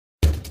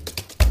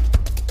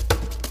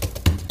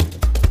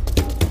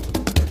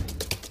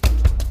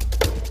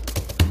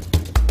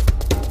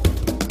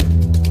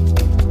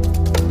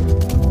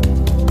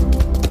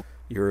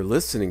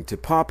listening to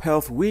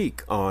PopHealth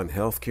Week on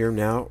Healthcare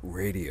Now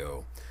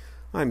Radio.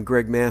 I'm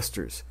Greg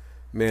Masters,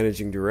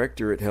 Managing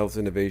Director at Health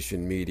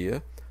Innovation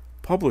Media,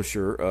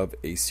 publisher of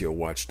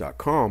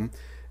ACOWatch.com,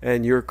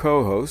 and your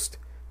co-host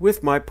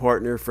with my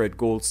partner Fred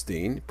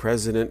Goldstein,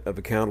 President of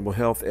Accountable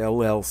Health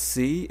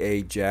LLC,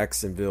 a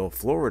Jacksonville,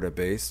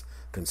 Florida-based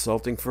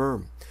consulting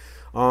firm.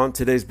 On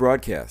today's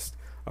broadcast,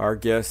 our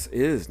guest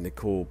is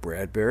Nicole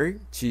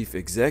Bradberry, Chief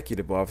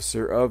Executive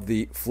Officer of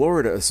the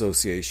Florida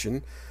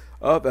Association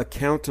of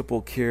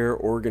Accountable Care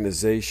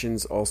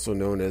Organizations, also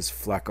known as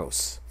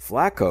FlaACOs.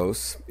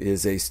 FlaACOs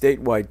is a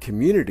statewide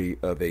community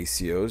of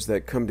ACOs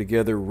that come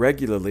together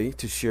regularly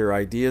to share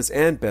ideas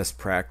and best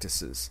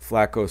practices.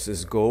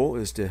 FlaACOs' goal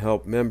is to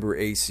help member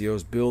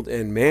ACOs build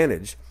and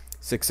manage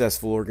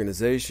successful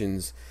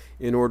organizations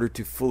in order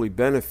to fully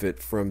benefit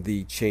from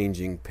the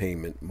changing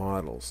payment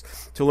models.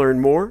 To learn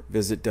more,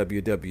 visit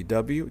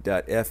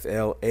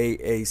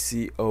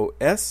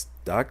www.FlaACOs.com.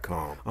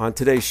 On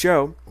today's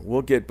show,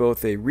 we'll get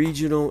both a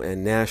regional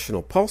and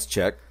national pulse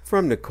check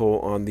from Nicole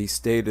on the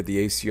state of the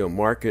ACO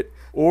market,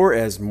 or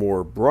as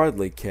more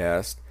broadly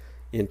cast,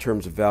 in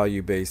terms of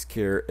value-based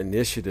care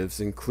initiatives,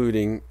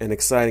 including an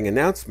exciting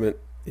announcement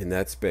in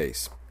that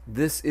space.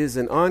 This is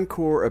an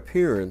encore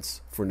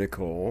appearance for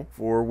Nicole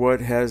for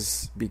what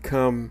has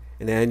become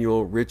an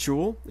annual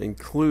ritual,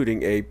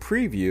 including a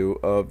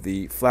preview of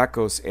the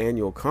FlaACOs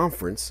annual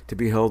conference to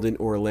be held in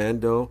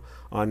Orlando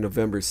on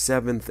November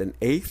 7th and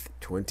 8th,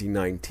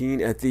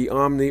 2019 at the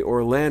Omni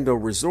Orlando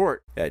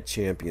Resort at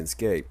Champions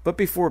Gate. But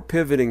before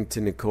pivoting to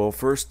Nicole,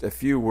 first a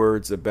few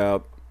words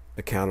about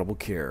accountable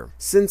care.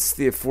 Since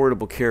the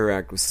Affordable Care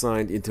Act was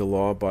signed into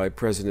law by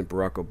President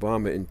Barack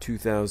Obama in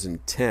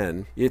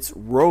 2010, its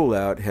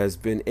rollout has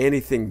been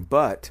anything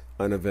but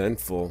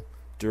uneventful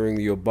during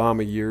the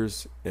Obama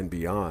years and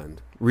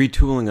beyond.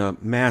 Retooling a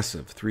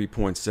massive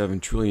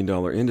 $3.7 trillion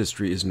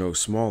industry is no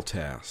small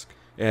task.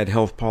 Add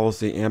health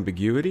policy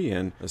ambiguity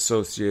and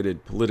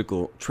associated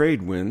political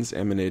trade winds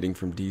emanating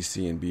from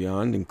D.C. and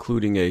beyond,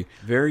 including a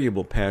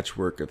variable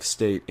patchwork of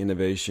state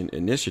innovation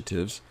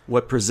initiatives,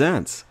 what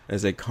presents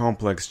as a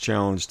complex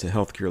challenge to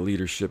healthcare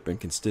leadership and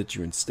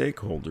constituent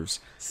stakeholders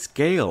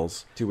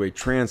scales to a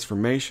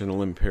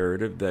transformational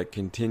imperative that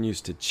continues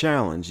to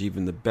challenge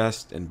even the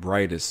best and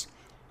brightest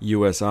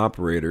U.S.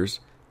 operators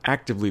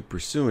actively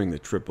pursuing the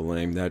triple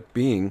aim, that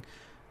being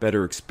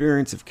better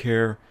experience of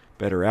care,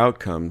 better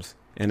outcomes,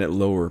 and at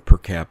lower per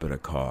capita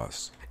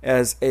costs.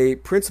 As a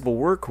principal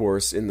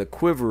workhorse in the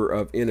quiver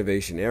of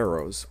innovation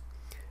arrows,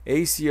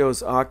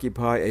 ACOs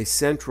occupy a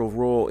central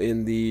role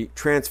in the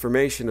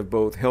transformation of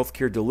both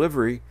healthcare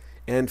delivery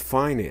and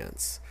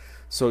finance.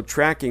 So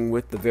tracking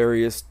with the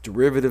various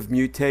derivative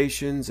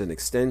mutations and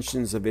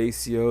extensions of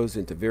ACOs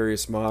into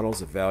various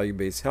models of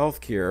value-based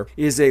healthcare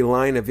is a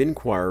line of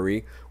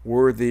inquiry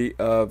worthy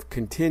of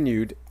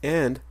continued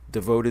and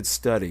devoted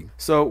study.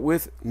 So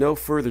with no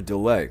further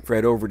delay,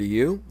 Fred, over to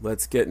you.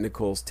 Let's get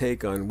Nicole's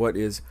take on what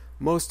is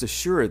most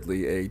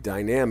assuredly a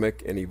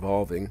dynamic and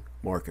evolving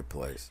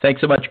marketplace. Thanks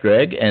so much,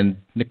 Greg. And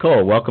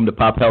Nicole, welcome to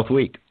PopHealth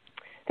Week.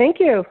 Thank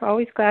you.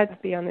 Always glad to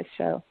be on this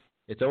show.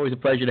 It's always a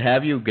pleasure to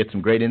have you, get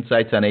some great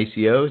insights on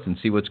ACOs and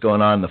see what's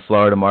going on in the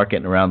Florida market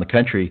and around the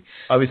country.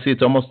 Obviously,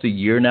 it's almost a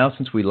year now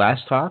since we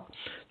last talked.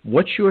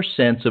 What's your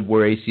sense of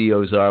where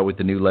ACOs are with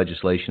the new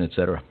legislation, et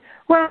cetera?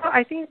 Well,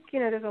 I think,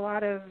 there's a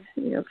lot of,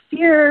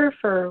 fear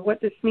for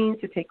what this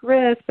means to take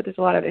risks, but there's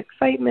a lot of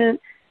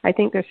excitement. I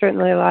think there's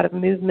certainly a lot of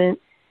movement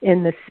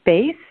in the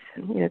space.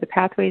 The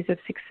pathways of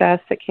success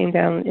that came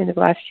down into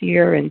last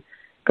year and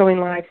going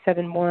live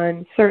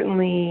 7/1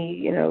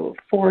 certainly,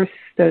 force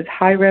those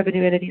high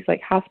revenue entities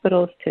like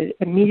hospitals to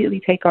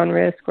immediately take on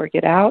risk or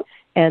get out.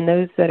 And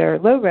those that are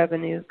low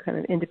revenue, kind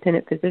of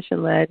independent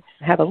physician-led,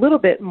 have a little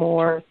bit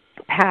more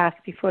path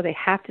before they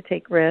have to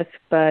take risks.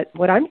 But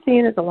what I'm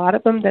seeing is a lot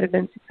of them that have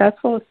been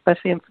successful,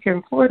 especially here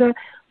in Florida,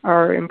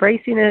 are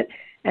embracing it.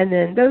 And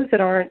then those that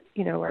aren't,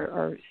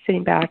 are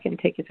sitting back and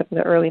taking some of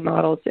the early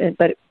models,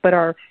 but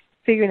are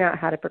figuring out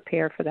how to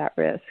prepare for that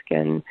risk.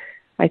 And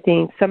I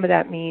think some of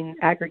that means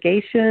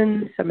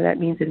aggregation, some of that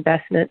means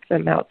investment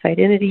from outside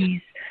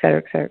entities, et cetera,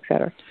 et cetera, et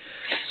cetera.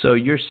 So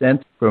your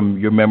sense from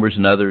your members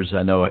and others,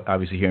 I know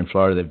obviously here in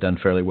Florida they've done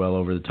fairly well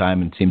over the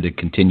time and seem to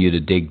continue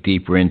to dig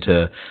deeper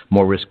into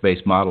more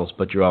risk-based models,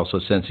 but you're also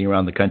sensing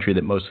around the country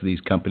that most of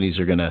these companies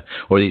are going to,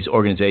 or these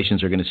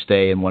organizations are going to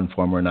stay in one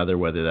form or another,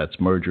 whether that's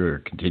merger or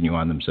continue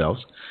on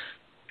themselves.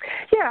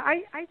 Yeah,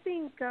 I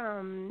think,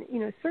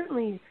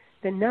 certainly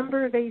the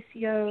number of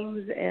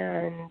ACOs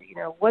and,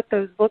 what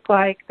those look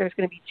like, there's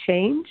going to be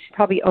change.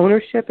 Probably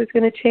ownership is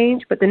going to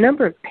change, but the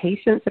number of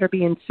patients that are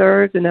being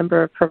served, the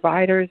number of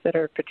providers that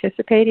are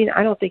participating,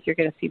 I don't think you're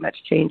going to see much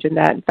change in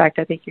that. In fact,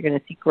 I think you're going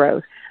to see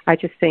growth. I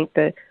just think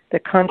the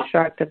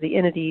construct of the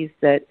entities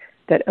that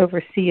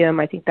oversee them,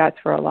 I think that's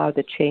where a lot of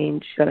the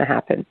change is going to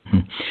happen.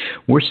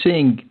 We're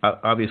seeing,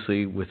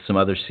 obviously, with some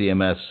other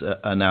CMS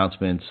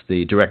announcements,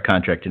 the direct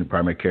contract in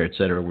primary care, et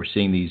cetera, we're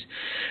seeing these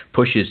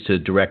pushes to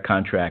direct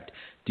contract.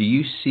 Do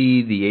you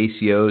see the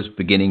ACOs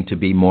beginning to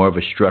be more of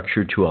a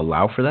structure to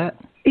allow for that?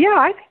 Yeah,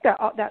 I think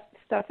that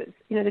stuff is,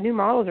 the new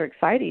models are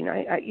exciting.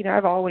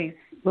 I've always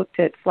looked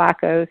at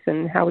FlaACOs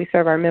and how we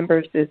serve our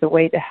members as a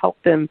way to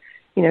help them,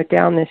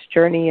 down this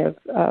journey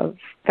of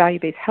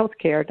value-based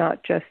healthcare,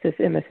 not just this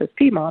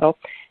MSSP model.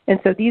 And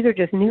so these are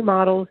just new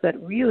models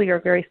that really are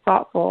very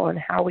thoughtful on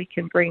how we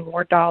can bring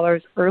more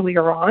dollars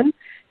earlier on.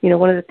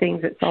 One of the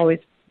things that's always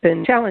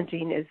been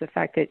challenging is the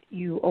fact that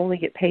you only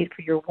get paid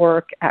for your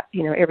work at,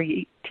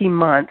 every 18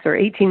 months or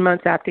 18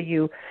 months after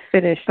you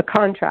finish the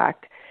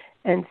contract.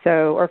 And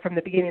so, or from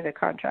the beginning of the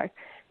contract.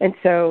 And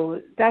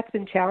so that's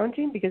been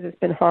challenging because it's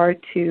been hard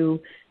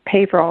to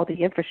pay for all the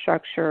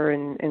infrastructure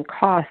and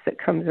costs that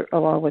comes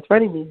along with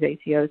running these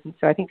ACOs. And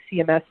so I think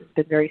CMS has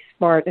been very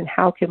smart in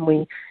how can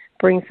we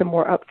bring some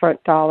more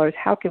upfront dollars?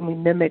 How can we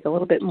mimic a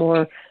little bit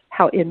more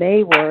how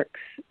MA works,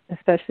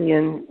 especially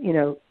in,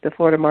 the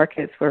Florida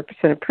markets where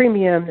percent of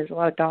premium, there's a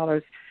lot of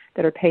dollars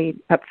that are paid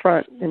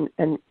upfront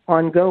and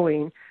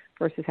ongoing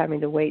versus having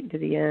to wait to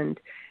the end.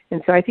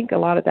 And so I think a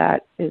lot of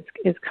that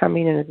is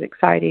coming and is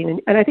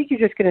exciting. And I think you're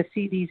just going to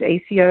see these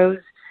ACOs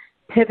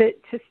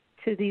pivot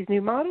to these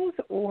new models,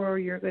 or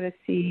you're going to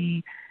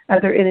see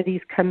other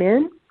entities come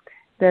in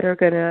that are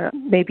going to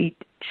maybe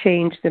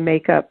change the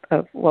makeup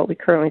of what we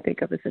currently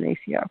think of as an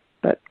ACO.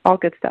 But all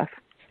good stuff.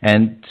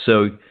 And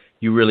so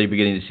you're really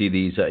beginning to see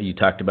these, you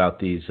talked about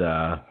these,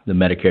 the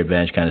Medicare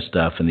Advantage kind of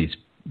stuff and these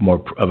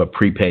more of a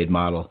prepaid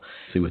model.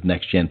 So with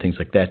next-gen, things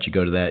like that, you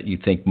go to that. You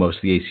think most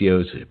of the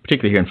ACOs,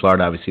 particularly here in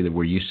Florida, obviously that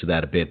we're used to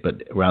that a bit,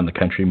 but around the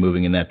country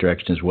moving in that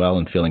direction as well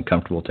and feeling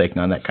comfortable taking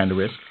on that kind of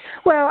risk?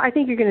 Well, I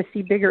think you're going to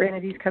see bigger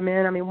entities come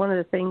in. I mean, one of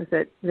the things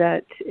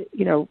that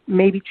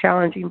may be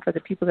challenging for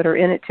the people that are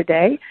in it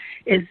today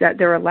is that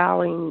they're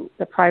allowing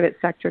the private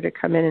sector to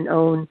come in and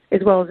own,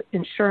 as well as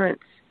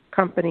insurance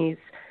companies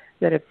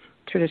that have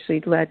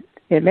traditionally led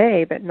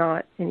MA, but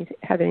not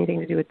have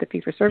anything to do with the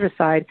fee-for-service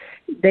side.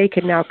 They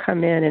can now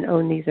come in and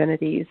own these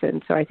entities.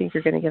 And so I think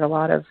you're going to get a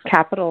lot of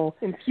capital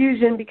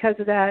infusion because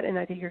of that. And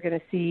I think you're going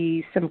to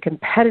see some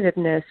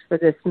competitiveness for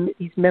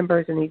these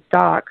members and these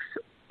docs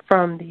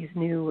from these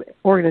new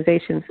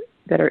organizations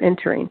that are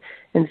entering.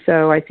 And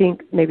so I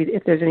think maybe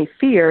if there's any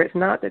fear, it's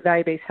not that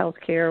value-based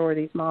healthcare or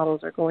these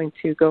models are going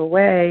to go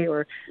away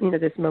or,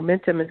 this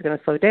momentum is going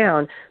to slow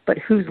down, but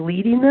who's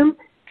leading them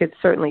could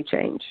certainly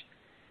change.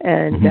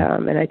 And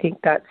and I think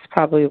that's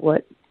probably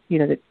what,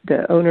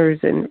 the owners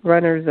and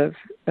runners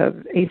of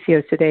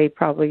ACOs today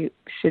probably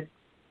should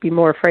be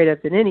more afraid of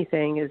than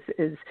anything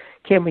is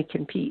can we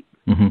compete?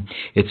 Mm-hmm.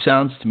 It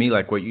sounds to me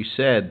like what you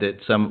said, that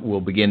some will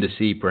begin to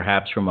see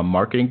perhaps from a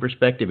marketing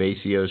perspective,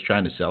 ACOs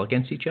trying to sell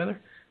against each other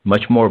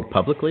much more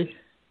publicly?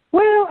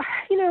 Well,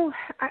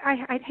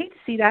 I'd hate to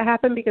see that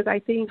happen because I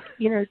think,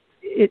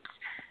 it's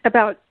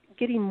about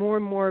getting more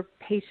and more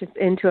patients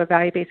into a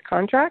value-based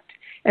contract.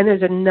 And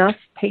there's enough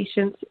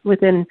patients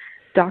within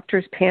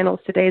doctors' panels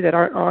today that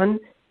aren't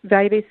on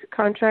value-based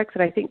contracts,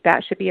 and I think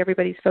that should be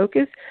everybody's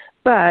focus.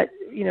 But,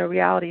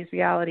 reality is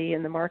reality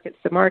and the market's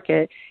the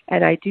market.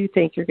 And I do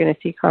think you're going to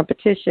see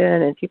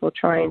competition and people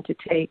trying to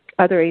take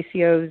other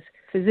ACOs'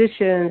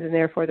 physicians and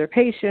therefore their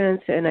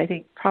patients. And I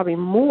think probably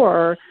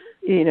more,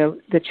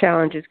 the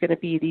challenge is going to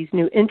be these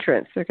new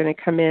entrants. They're going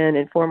to come in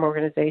and form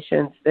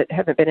organizations that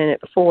haven't been in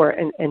it before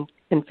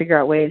and figure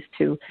out ways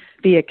to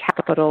be a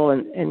capital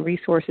and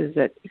resources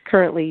that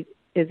currently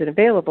isn't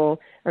available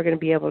are going to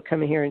be able to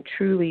come in here and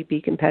truly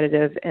be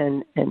competitive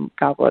and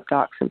gobble up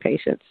docs and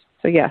patients.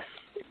 So yes,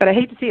 but I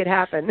hate to see it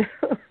happen.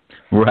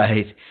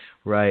 Right.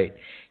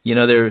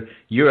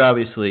 You're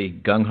obviously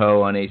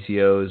gung-ho on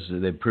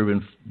ACOs. They've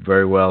proven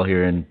very well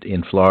here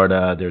in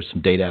Florida. There's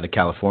some data out of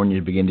California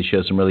to begin to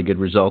show some really good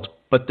results,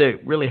 but there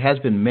really has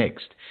been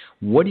mixed.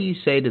 What do you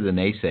say to the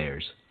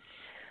naysayers?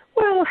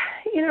 Well,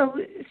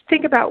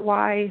 think about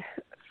why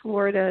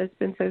Florida has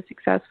been so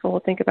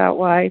successful. Think about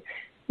why,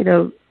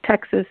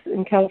 Texas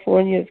and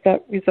California has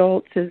got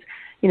results.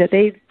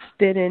 They've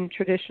been in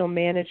traditional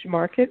managed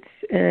markets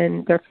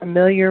and they're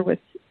familiar with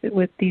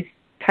these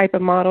type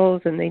of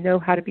models and they know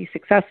how to be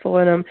successful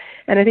in them.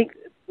 And I think,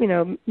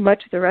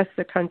 much of the rest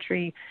of the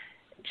country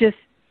just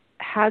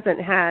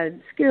hasn't had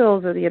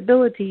skills or the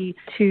ability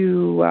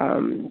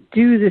to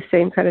do the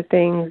same kind of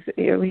things,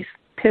 at least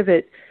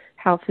pivot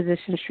how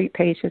physicians treat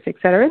patients, et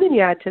cetera. And then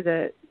you add to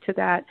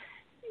that,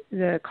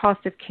 the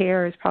cost of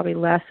care is probably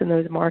less in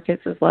those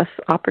markets. There's less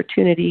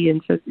opportunity, and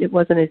so it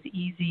wasn't as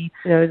easy,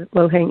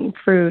 low-hanging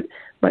fruit,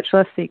 much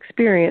less the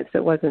experience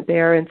that wasn't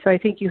there. And so I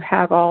think you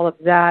have all of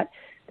that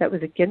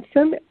was against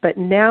them. But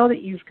now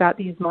that you've got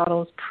these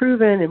models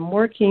proven and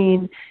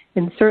working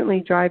and certainly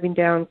driving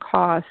down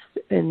costs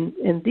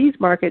in these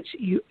markets,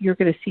 you're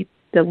going to see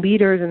the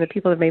leaders and the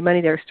people that made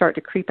money there start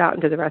to creep out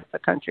into the rest of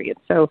the country. And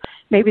so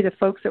maybe the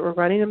folks that were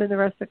running them in the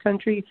rest of the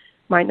country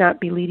might not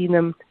be leading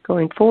them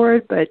going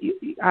forward, but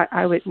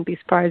I wouldn't be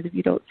surprised if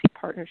you don't see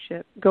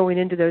partnership going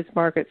into those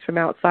markets from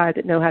outside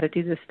that know how to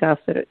do this stuff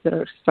that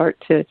start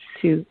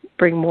to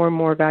bring more and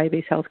more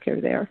value-based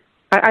healthcare there.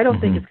 I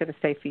don't think it's going to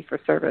stay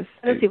fee-for-service.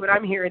 Honestly, what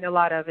I'm hearing a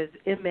lot of is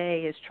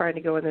MA is trying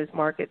to go in those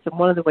markets, and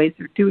one of the ways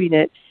they're doing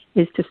it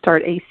is to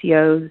start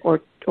ACOs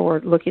or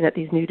or looking at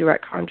these new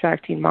direct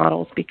contracting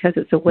models because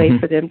it's a way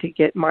for them to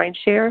get mind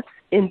share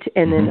and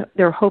then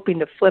they're hoping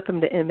to flip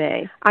them to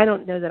MA. I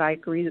don't know that I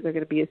agree that they're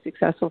going to be as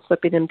successful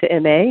flipping them to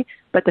MA,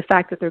 but the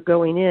fact that they're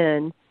going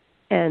in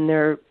and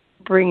they're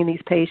bringing these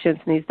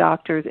patients and these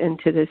doctors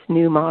into this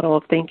new model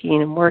of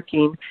thinking and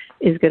working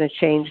is going to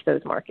change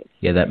those markets.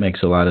 Yeah, that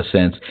makes a lot of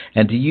sense.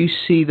 And do you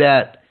see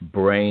that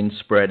brain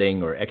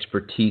spreading or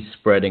expertise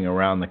spreading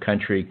around the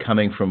country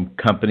coming from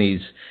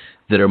companies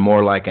that are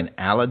more like an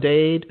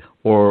Aledade,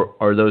 or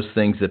are those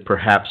things that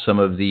perhaps some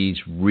of these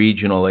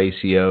regional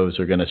ACOs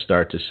are going to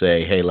start to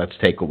say, hey, let's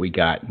take what we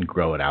got and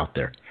grow it out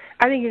there?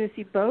 I think you're going to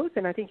see both,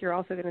 and I think you're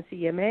also going to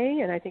see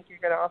MA, and I think you're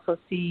going to also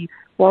see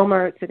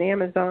Walmarts and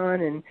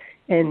Amazon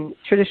and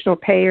traditional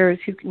payers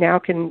who now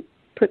can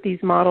put these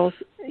models,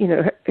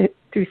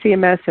 through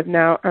CMS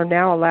are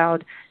now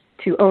allowed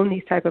to own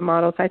these type of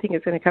models. I think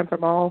it's going to come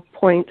from all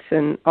points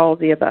and all of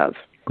the above.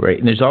 Great.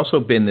 And there's also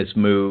been this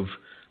move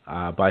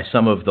by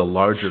some of the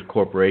larger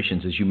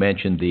corporations, as you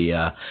mentioned,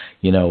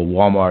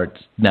 Walmart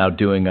now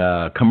doing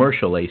a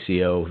commercial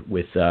ACO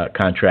with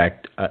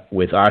contract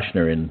with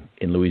Ochsner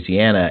in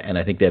Louisiana, and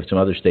I think they have some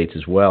other states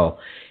as well.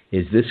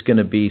 Is this going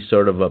to be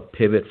sort of a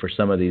pivot for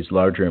some of these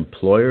larger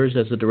employers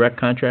as a direct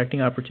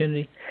contracting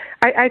opportunity?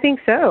 I think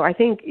so. I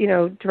think,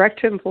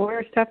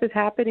 direct-to-employer stuff is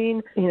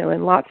happening,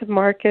 in lots of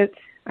markets.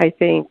 I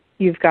think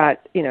you've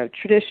got,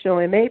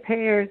 traditional MA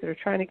payers that are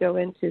trying to go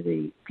into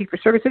the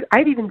fee-for-service.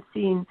 I've even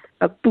seen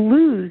a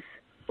blues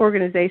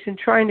organization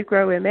trying to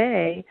grow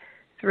MA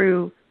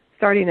through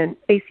starting an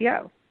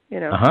ACO,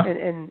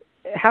 and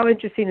how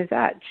interesting is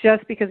that?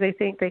 Just because they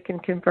think they can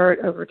convert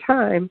over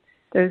time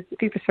those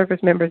fee-for-service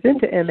members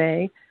into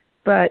MA,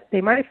 but they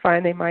might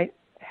find they might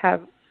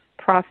have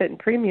profit and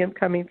premium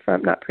coming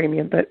from, not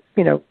premium, but,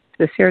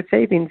 the shared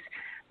savings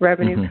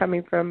revenue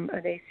coming from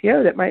an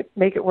ACO that might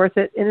make it worth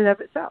it in and of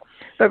itself.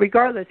 But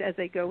regardless, as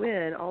they go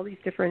in, all these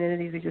different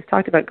entities we just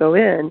talked about go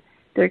in,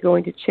 they're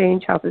going to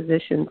change how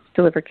physicians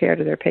deliver care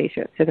to their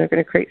patients. And they're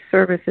going to create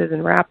services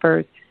and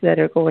wrappers that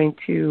are going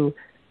to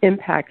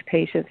impact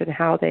patients and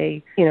how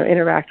they,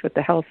 interact with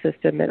the health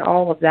system. And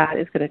all of that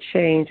is going to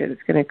change, and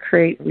it's going to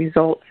create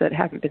results that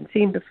haven't been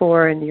seen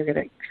before. And you're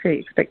going to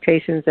create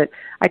expectations that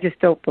I just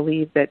don't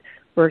believe that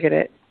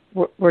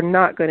we're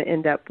not going to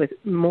end up with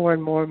more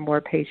and more and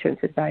more patients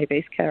in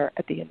value-based care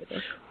at the end of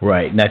this.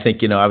 Right. And I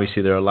think,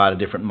 obviously there are a lot of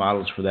different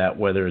models for that,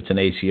 whether it's an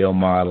ACO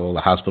model,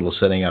 the hospital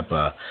setting up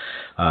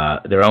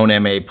their own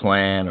MA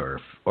plan, or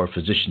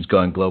physicians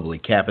going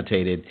globally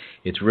capitated.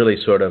 It's really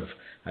sort of,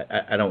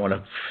 I don't want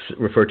to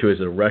refer to it as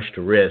a rush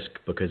to risk,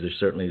 because there's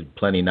certainly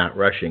plenty not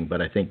rushing,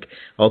 but I think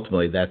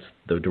ultimately that's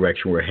the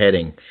direction we're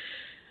heading.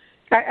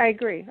 I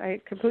agree.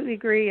 I completely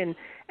agree. And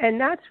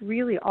that's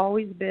really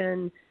always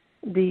been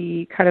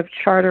the kind of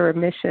charter or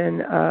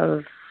mission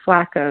of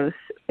FlaACOs,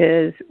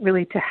 is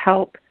really to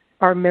help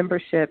our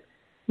membership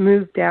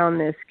move down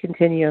this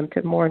continuum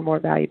to more and more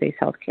value-based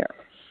healthcare.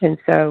 And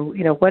so,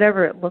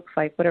 whatever it looks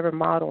like, whatever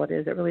model it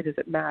is, it really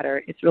doesn't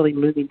matter. It's really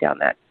moving down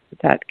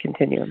that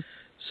continuum.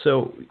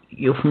 So,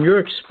 from your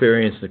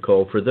experience,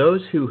 Nicole, for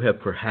those who have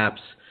perhaps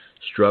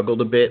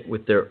struggled a bit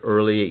with their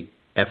early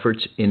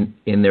efforts in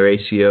their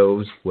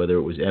ACOs, whether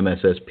it was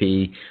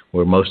MSSP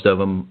or most of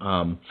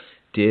them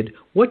did,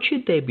 what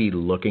should they be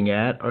looking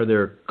at? Are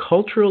there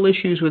cultural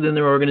issues within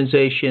their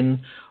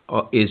organization?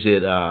 Is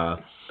it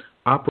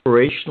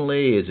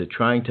operationally? Is it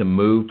trying to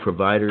move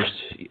providers?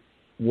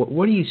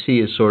 What do you see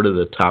as sort of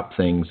the top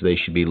things they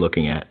should be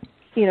looking at?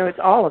 It's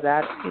all of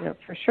that,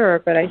 for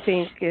sure. But I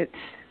think it's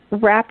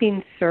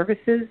wrapping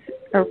services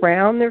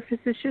around their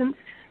physicians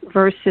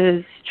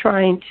versus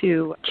trying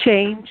to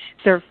change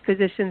their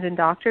physicians and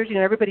doctors.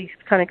 Everybody's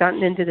kind of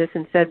gotten into this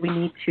and said we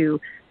need to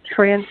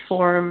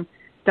transform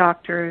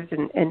doctors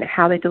and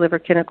how they deliver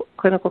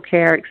clinical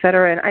care, et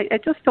cetera. And I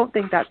just don't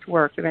think that's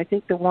worked. And I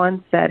think the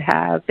ones that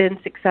have been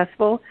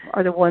successful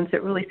are the ones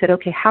that really said,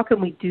 okay, how can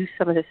we do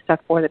some of this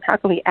stuff for them? How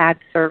can we add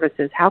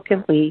services? How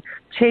can we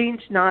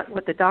change not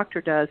what the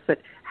doctor does, but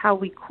how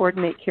we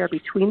coordinate care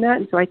between that?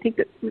 And so I think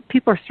that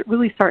people are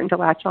really starting to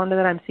latch onto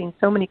that. I'm seeing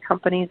so many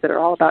companies that are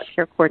all about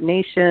care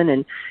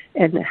coordination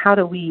and how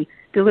do we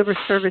deliver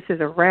services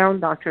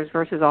around doctors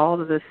versus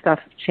all of this stuff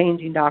of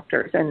changing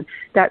doctors. And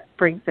that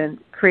brings in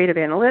creative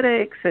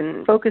analytics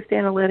and focused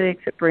analytics.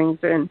 It brings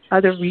in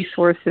other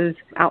resources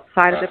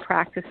outside of the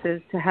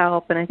practices to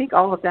help. And I think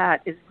all of that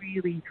is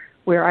really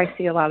where I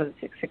see a lot of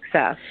the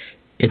success.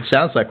 It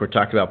sounds like we're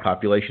talking about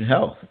population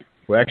health.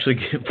 We're actually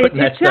putting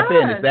that stuff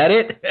in. Is that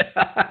it?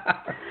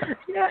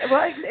 Yeah,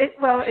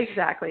 well,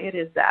 exactly. It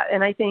is that.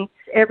 And I think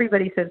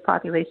everybody says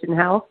population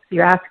health.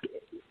 You ask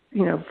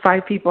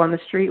 5 people on the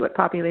street what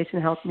population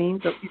health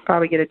means, you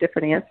probably get a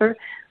different answer.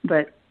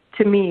 But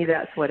to me,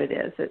 that's what it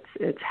is.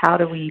 It's how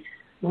do we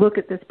look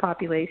at this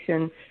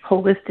population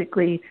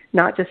holistically,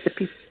 not just the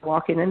people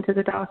walking into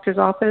the doctor's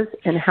office,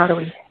 and how do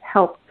we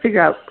help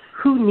figure out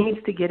who needs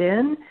to get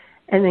in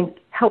and then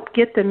help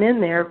get them in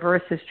there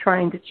versus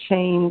trying to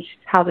change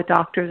how the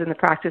doctors and the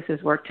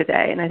practices work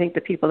today. And I think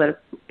the people that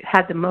have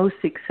had the most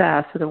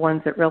success are the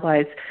ones that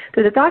realize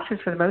that the doctors,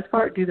 for the most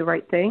part, do the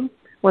right thing,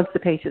 once the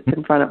patient's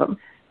in front of them?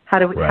 How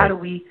do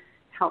we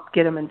help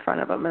get them in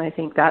front of them? And I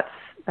think that's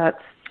that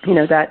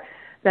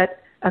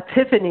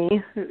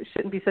epiphany, it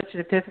shouldn't be such an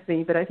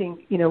epiphany, but I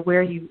think,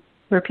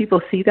 where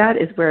people see that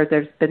is where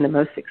there's been the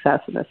most success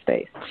in this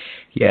space.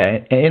 Yeah,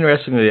 and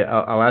interestingly,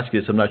 I'll ask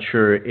you this. I'm not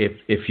sure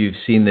if you've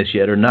seen this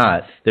yet or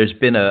not. There's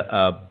been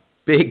a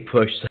big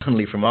push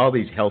suddenly from all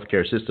these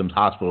healthcare systems,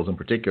 hospitals in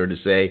particular, to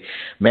say,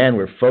 man,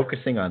 we're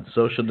focusing on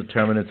social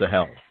determinants of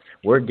health.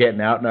 We're getting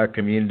out in our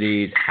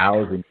communities,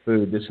 housing,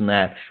 food, this and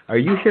that. Are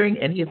you hearing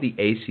any of the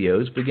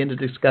ACOs begin to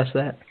discuss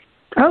that?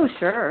 Oh,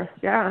 sure.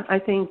 Yeah, I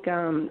think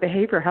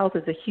behavioral health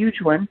is a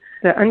huge one.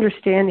 The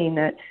understanding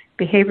that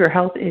behavioral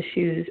health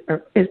issues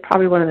is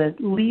probably one of the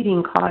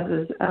leading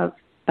causes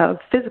of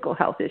physical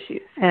health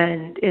issues.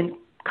 And in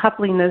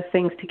coupling those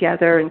things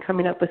together and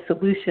coming up with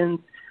solutions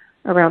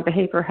around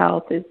behavioral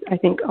health is, I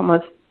think,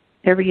 almost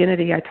every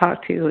entity I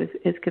talk to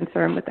is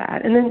concerned with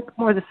that. And then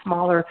more the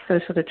smaller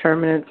social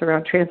determinants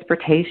around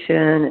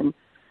transportation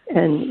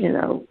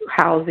and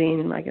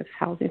housing. I guess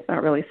housing's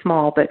not really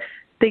small, but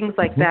things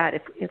like that.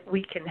 If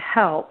we can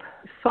help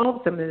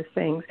solve some of those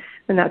things,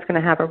 then that's going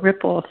to have a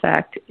ripple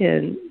effect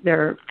in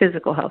their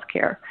physical health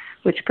care,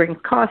 which brings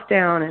costs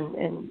down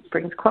and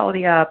brings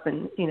quality up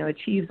and,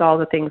 achieves all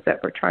the things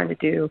that we're trying to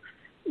do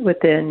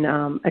within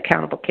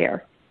accountable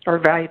care or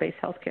value-based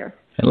health care.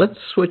 And let's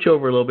switch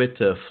over a little bit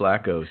to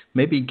FlaACOs.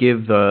 Maybe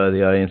give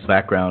the audience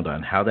background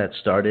on how that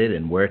started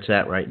and where it's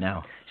at right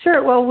now.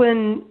 Sure. Well,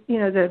 when,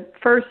 the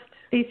first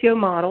ACO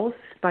models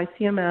by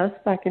CMS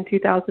back in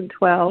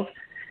 2012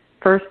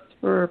 first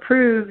were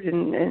approved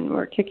and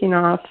were kicking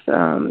off,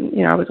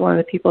 I was one of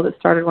the people that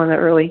started one of the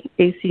early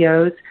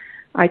ACOs.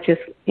 I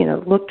just,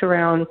 looked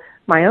around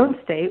my own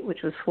state,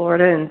 which was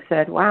Florida, and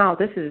said, wow,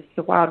 this is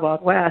the wild,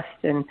 wild west,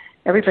 and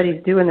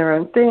everybody's doing their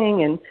own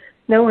thing, and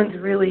no one's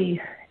really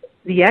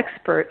the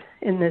expert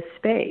in this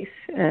space,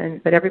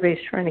 but everybody's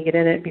trying to get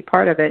in it and be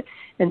part of it.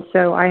 And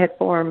so I had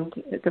formed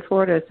the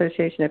Florida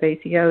Association of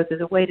ACOs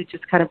as a way to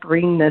just kind of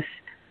bring this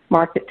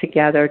market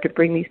together, to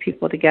bring these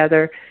people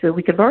together so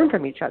we could learn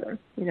from each other.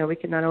 We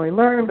could not only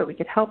learn, but we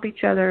could help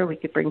each other. We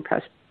could bring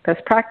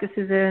best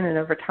practices in, and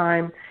over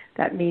time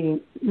that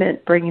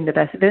meant bringing the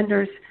best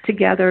vendors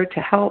together to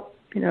help,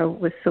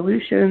 with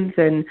solutions.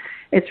 And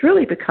it's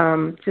really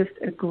become just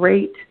a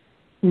great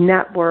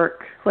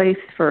network place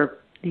for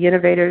the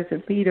innovators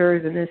and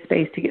leaders in this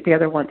space to get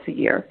together once a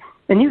year.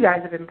 And you guys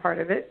have been part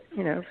of it,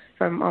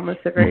 from almost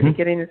the very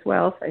beginning as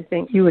well. So I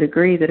think you would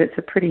agree that it's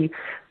a pretty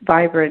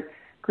vibrant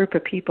group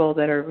of people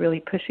that are really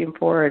pushing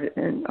forward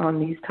and on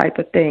these type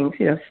of things.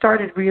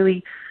 Started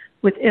really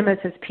with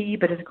MSSP,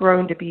 but has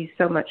grown to be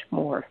so much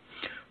more.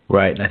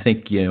 Right, and I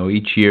think,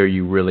 each year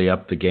you really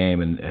up the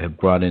game and have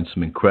brought in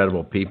some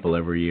incredible people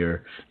every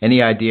year.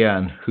 Any idea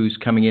on who's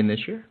coming in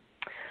this year?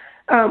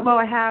 Well,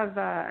 I have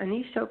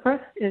Anish Chopra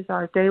is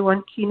our day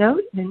one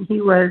keynote, and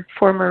he was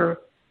former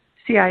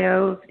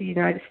CIO of the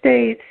United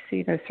States.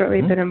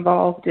 Certainly been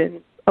involved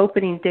in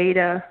opening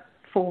data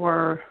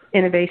for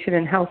innovation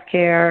in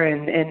healthcare,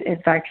 and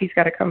in fact, he's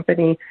got a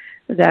company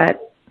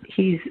that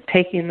he's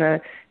taking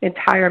the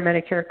entire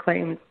Medicare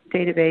claims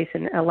database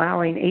and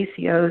allowing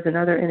ACOs and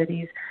other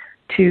entities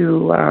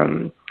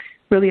to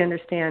really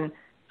understand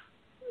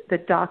the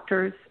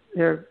doctors,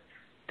 their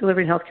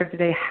delivering healthcare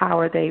today, how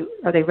are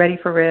they ready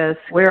for risk?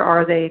 Where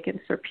are they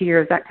against their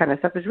peers? That kind of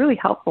stuff is really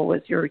helpful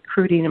as you're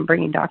recruiting and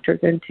bringing doctors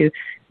into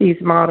these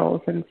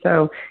models. And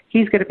so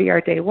he's going to be our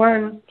day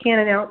one.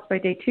 Can't announce by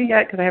day two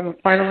yet because I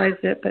haven't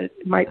finalized it, but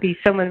it might be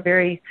someone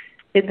very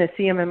in the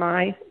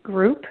CMMI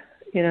group,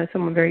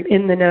 someone very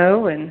in the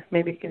know, and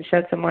maybe can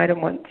shed some light on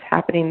what's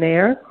happening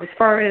there. As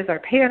far as our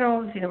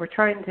panels, we're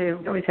trying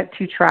to always have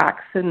two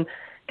tracks, and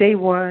day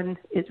one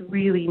is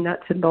really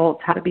nuts and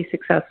bolts, how to be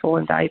successful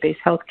in value-based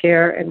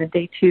healthcare, and then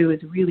day two is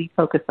really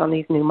focused on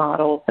these new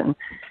models and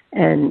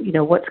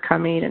what's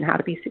coming and how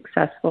to be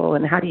successful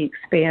and how do you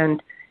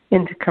expand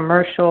into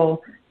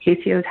commercial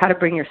ACOs, how to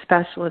bring your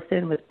specialists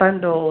in with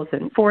bundles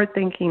and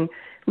forward-thinking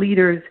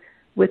leaders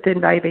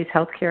within value-based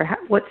healthcare.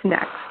 What's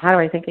next? How do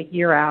I think a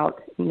year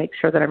out and make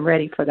sure that I'm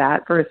ready for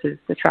that versus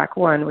the track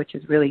one, which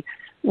is really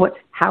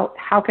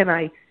how can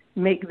I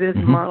make this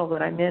model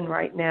that I'm in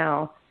right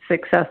now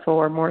successful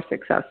or more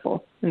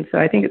successful. And so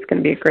I think it's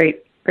going to be a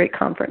great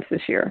conference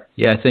this year.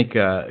 Yeah, I think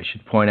I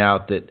should point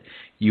out that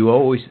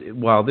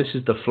while this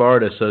is the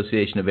Florida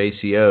Association of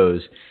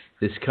ACOs,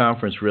 this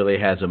conference really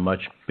has a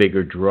much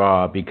bigger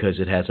draw because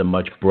it has a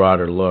much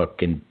broader look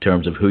in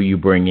terms of who you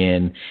bring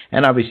in,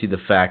 and obviously the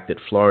fact that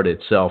Florida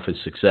itself is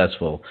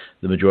successful.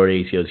 The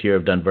majority of ACOs here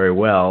have done very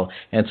well,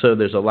 and so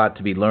there's a lot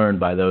to be learned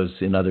by those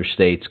in other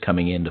states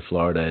coming into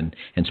Florida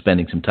and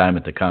spending some time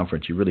at the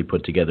conference. You really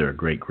put together a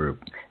great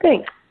group.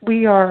 Thanks.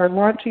 We are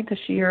launching this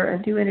year a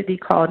new entity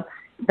called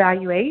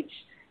ValueH,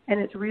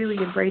 and it's really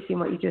embracing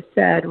what you just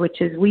said,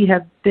 which is we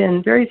have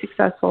been very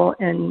successful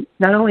in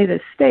not only the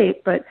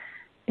state, but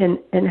in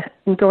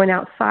going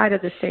outside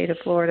of the state of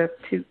Florida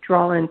to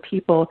draw in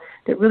people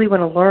that really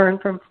want to learn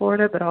from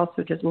Florida, but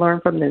also just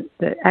learn from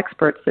the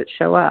experts that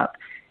show up.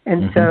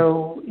 And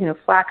so,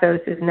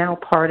 FlaACOs is now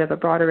part of a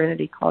broader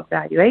entity called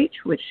ValueH,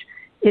 which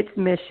its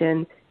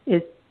mission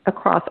is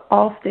across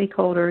all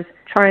stakeholders,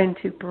 trying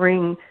to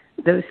bring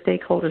those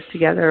stakeholders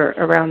together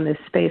around this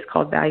space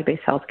called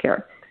value-based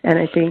healthcare. And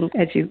I think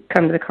as you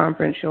come to the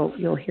conference,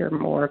 you'll hear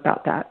more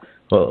about that.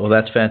 Well,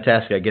 that's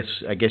fantastic.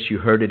 I guess you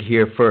heard it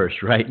here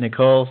first, right,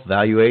 Nicole?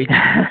 ValueH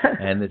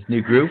and this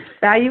new group.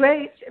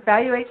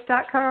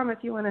 ValueH.com if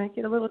you want to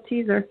get a little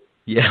teaser.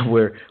 Yeah,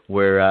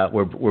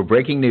 we're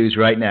breaking news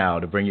right now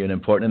to bring you an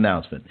important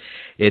announcement.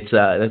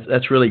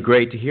 That's really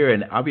great to hear,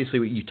 and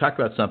obviously you talk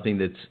about something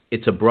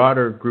it's a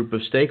broader group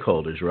of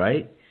stakeholders,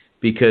 right?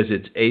 Because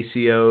it's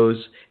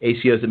ACOs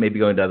that may be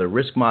going to other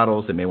risk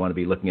models, that may want to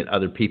be looking at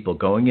other people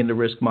going into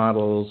risk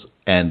models,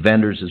 and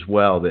vendors as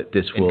well that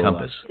this will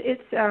encompass.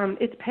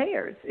 It's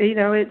payers,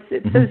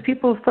 it's those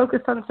people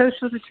focused on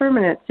social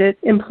determinants, it's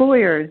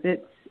employers,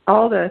 it's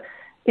all the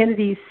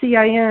entities,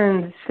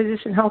 CINs,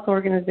 physician health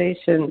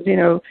organizations,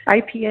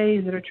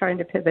 IPAs that are trying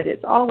to pivot.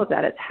 It's all of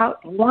that. It's how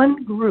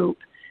one group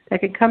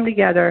that can come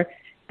together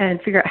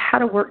and figure out how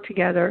to work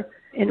together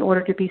in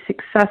order to be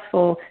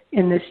successful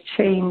in this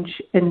change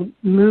and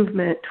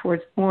movement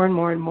towards more and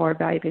more and more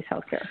value-based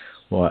healthcare.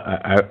 Well,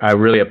 I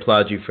really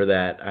applaud you for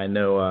that. I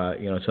know,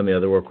 some of the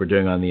other work we're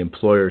doing on the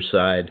employer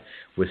side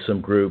with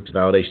some groups.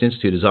 Validation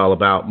Institute is all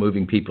about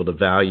moving people to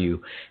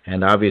value,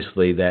 and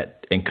obviously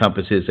that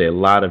encompasses a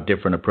lot of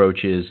different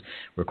approaches,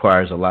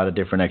 requires a lot of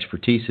different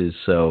expertises.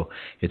 So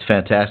it's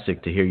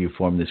fantastic to hear you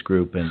form this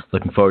group, and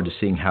looking forward to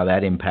seeing how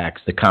that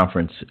impacts the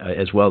conference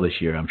as well this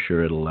year. I'm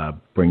sure it'll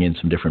bring in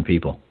some different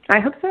people. I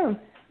hope so.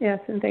 Yes,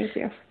 and thank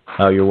you.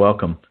 Oh, you're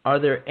welcome. Are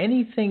there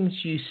any things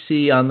you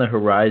see on the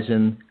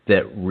horizon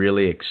that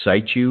really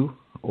excite you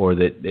or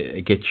that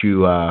get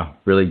you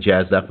really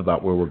jazzed up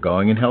about where we're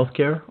going in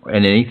healthcare?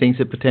 And any things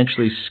that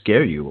potentially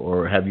scare you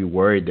or have you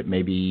worried that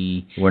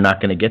maybe we're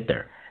not going to get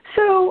there?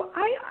 So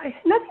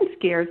nothing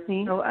scares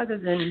me, other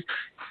than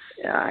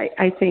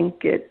I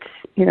think it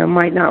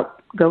might not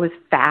go as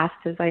fast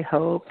as I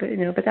hope,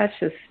 but that's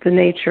just the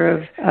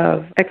nature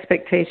of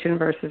expectation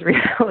versus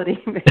reality.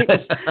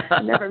 It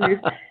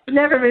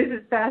never moves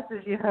as fast as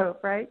you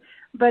hope, right?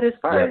 But as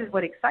far as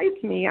what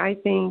excites me, I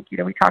think,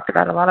 we talked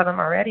about a lot of them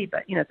already,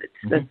 but, it's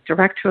the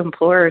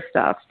direct-to-employer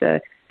stuff,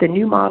 the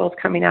new models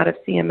coming out of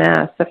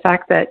CMS, the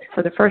fact that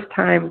for the first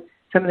time,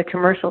 some of the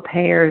commercial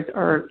payers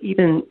are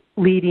even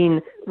leading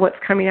what's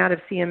coming out of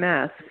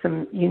CMS,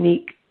 some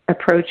unique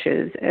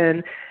approaches.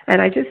 And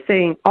I just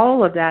think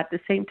all of that at the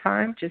same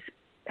time just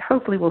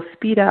hopefully will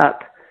speed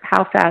up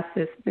how fast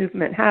this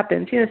movement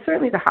happens.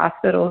 Certainly the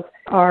hospitals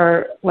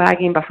are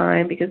lagging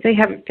behind because they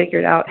haven't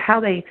figured out how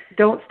they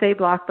don't stay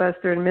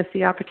Blockbuster and miss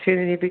the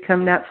opportunity to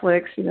become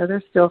Netflix.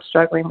 They're still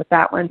struggling with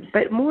that one.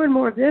 But more and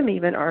more of them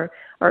even are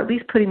at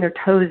least putting their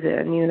toes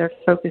in. They're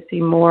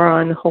focusing more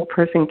on whole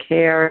person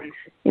care,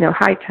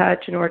 high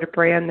touch in order to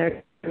brand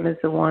them as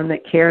the one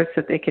that cares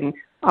so they can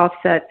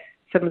offset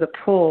some of the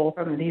pull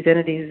from these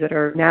entities that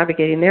are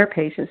navigating their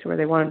patients to where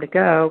they want them to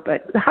go.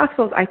 But the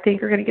hospitals, I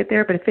think, are going to get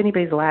there. But if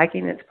anybody's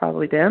lagging, it's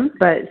probably them.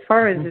 But as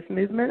far as this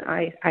movement,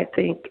 I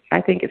think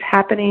it's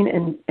happening.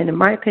 And in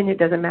my opinion, it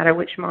doesn't matter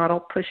which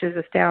model pushes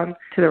us down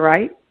to the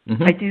right.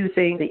 Mm-hmm. I do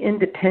think the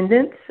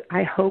independents,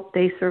 I hope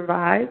they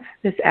survive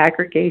this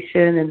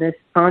aggregation and this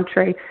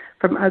entree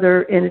from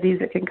other entities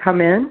that can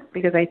come in,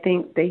 because I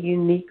think they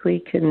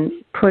uniquely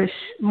can push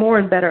more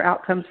and better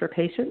outcomes for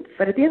patients.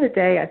 But at the end of the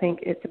day, I think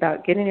it's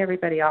about getting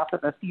everybody off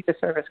of a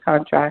fee-for-service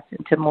contract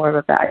into more of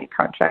a value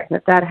contract. And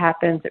if that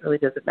happens, it really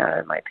doesn't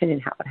matter, in my opinion,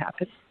 how it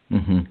happens.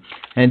 Mm-hmm.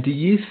 And do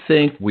you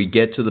think we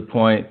get to the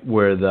point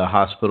where the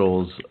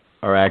hospitals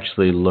are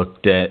actually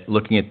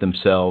looking at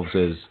themselves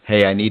as,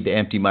 hey, I need to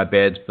empty my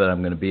beds, but I'm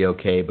going to be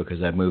okay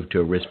because I've moved to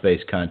a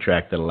risk-based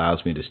contract that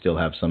allows me to still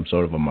have some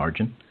sort of a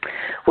margin?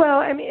 Well,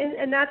 I mean,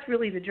 and that's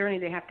really the journey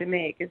they have to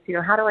make is,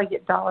 how do I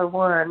get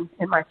 $1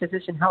 in my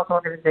physician health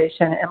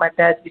organization and my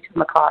beds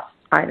become a cost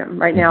item?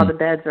 Right now, the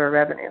beds are a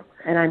revenue.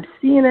 And I'm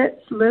seeing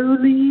it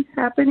slowly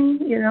happening,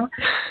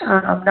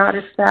 not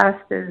as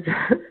fast as,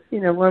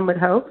 one would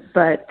hope.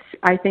 But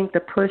I think the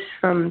push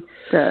from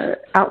the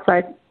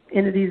outside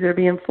entities that are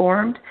being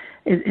formed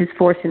is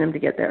forcing them to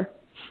get there.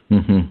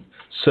 Mm-hmm.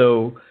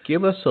 So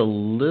give us a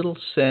little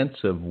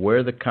sense of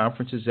where the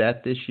conference is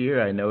at this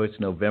year. I know it's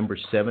November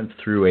 7th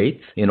through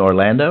 8th in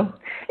Orlando.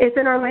 It's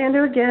in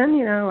Orlando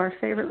again, our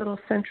favorite little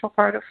central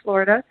part of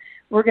Florida.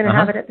 We're going to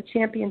have it at the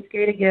Champions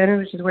Gate again,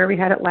 which is where we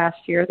had it last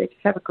year. They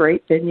just have a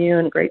great venue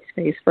and a great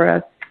space for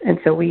us. And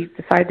so we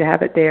decided to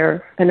have it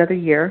there another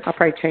year. I'll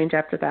probably change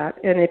after that.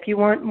 And if you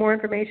want more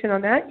information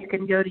on that, you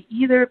can go to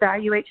either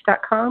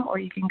valueh.com or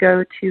you can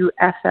go to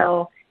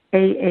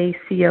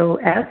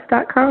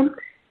FlaACOs.com.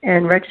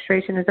 And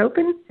registration is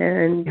open.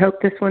 And hope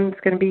this one's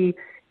going to be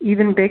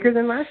even bigger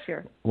than last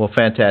year. Well,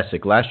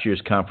 fantastic. Last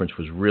year's conference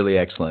was really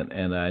excellent.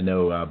 And I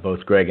know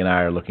both Greg and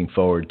I are looking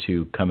forward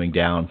to coming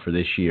down for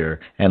this year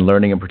and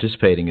learning and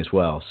participating as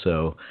well.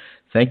 So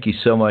thank you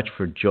so much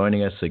for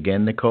joining us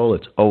again, Nicole.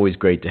 It's always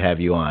great to have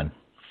you on.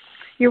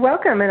 You're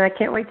welcome, and I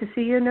can't wait to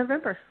see you in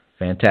November.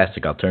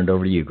 Fantastic. I'll turn it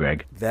over to you,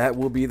 Greg. That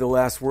will be the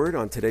last word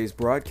on today's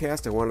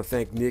broadcast. I want to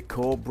thank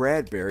Nicole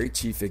Bradberry,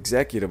 Chief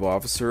Executive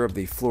Officer of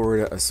the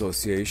Florida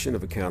Association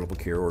of Accountable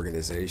Care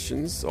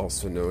Organizations,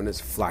 also known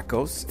as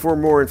FlaACOs. For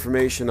more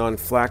information on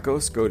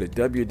FlaACOs, go to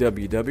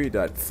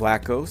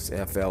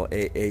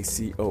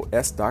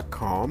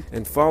www.flaacos.com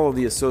and follow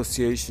the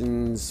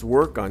association's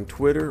work on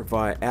Twitter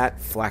via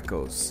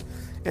 @FlaACOs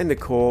and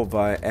Nicole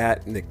via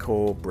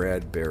 @Nicole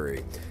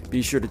Bradberry.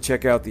 Be sure to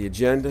check out the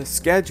agenda,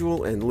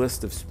 schedule, and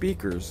list of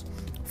speakers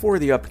for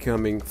the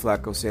upcoming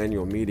FlaACOs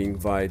annual meeting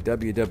via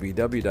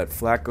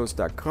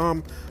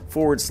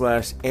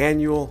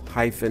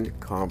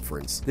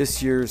www.flacos.com/annual-conference.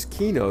 This year's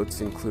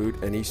keynotes include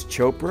Anish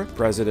Chopra,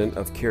 President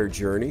of Care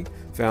Journey,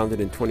 founded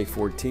in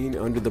 2014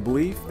 under the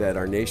belief that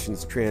our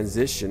nation's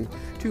transition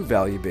to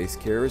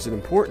value-based care is an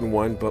important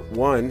one, but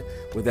one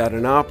without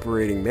an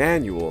operating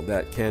manual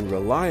that can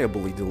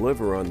reliably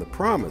deliver on the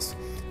promise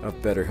of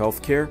better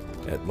health care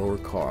at lower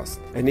cost.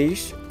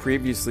 Anish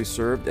previously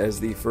served as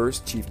the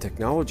first Chief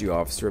Technology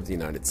Officer of the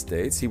United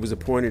States. He was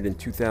appointed in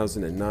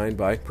 2009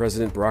 by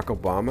President Barack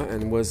Obama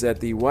and was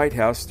at the White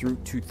House through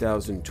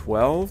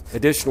 2012.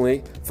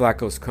 Additionally,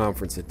 FlaACOs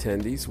conference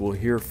attendees will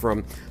hear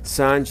from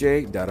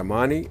Sanjay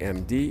Dadamani,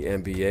 MD,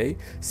 MBA,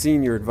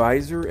 Senior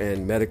Advisor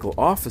and Medical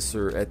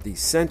Officer at the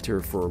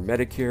Center for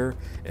Medicare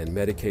and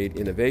Medicaid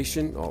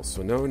Innovation,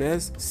 also known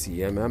as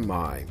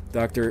CMMI.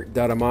 Dr.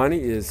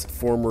 Dadamani is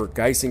former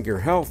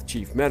Geisinger Health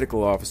Chief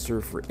Medical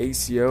Officer for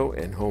ACO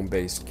and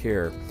home-based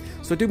care.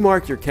 So do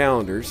mark your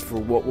calendars for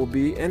what will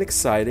be an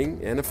exciting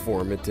and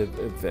informative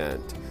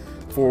event.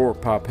 For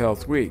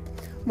PopHealth Week,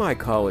 my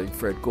colleague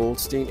Fred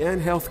Goldstein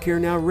and Healthcare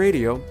Now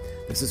Radio,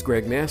 this is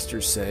Greg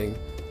Masters saying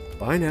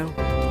bye now.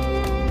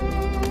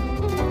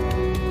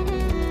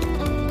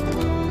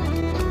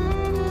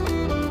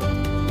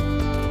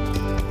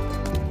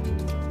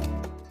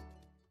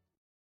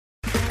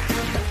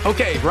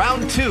 Okay,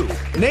 round two.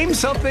 Name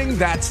something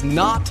that's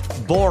not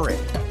boring.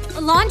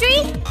 A laundry?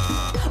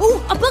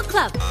 Ooh, a book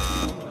club.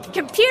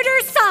 Computer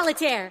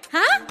solitaire,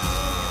 huh?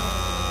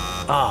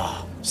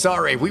 Ah,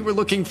 sorry, we were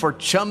looking for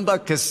Chumba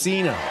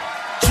Casino.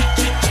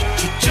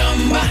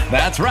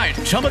 That's right,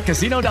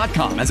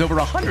 ChumbaCasino.com has over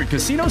 100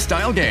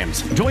 casino-style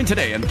games. Join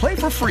today and play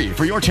for free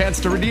for your chance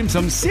to redeem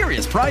some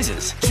serious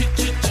prizes.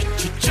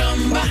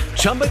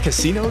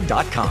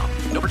 ChumbaCasino.com.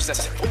 No purchase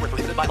necessary. Void where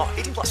prohibited by law.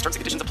 18+ terms and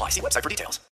conditions apply. See website for details.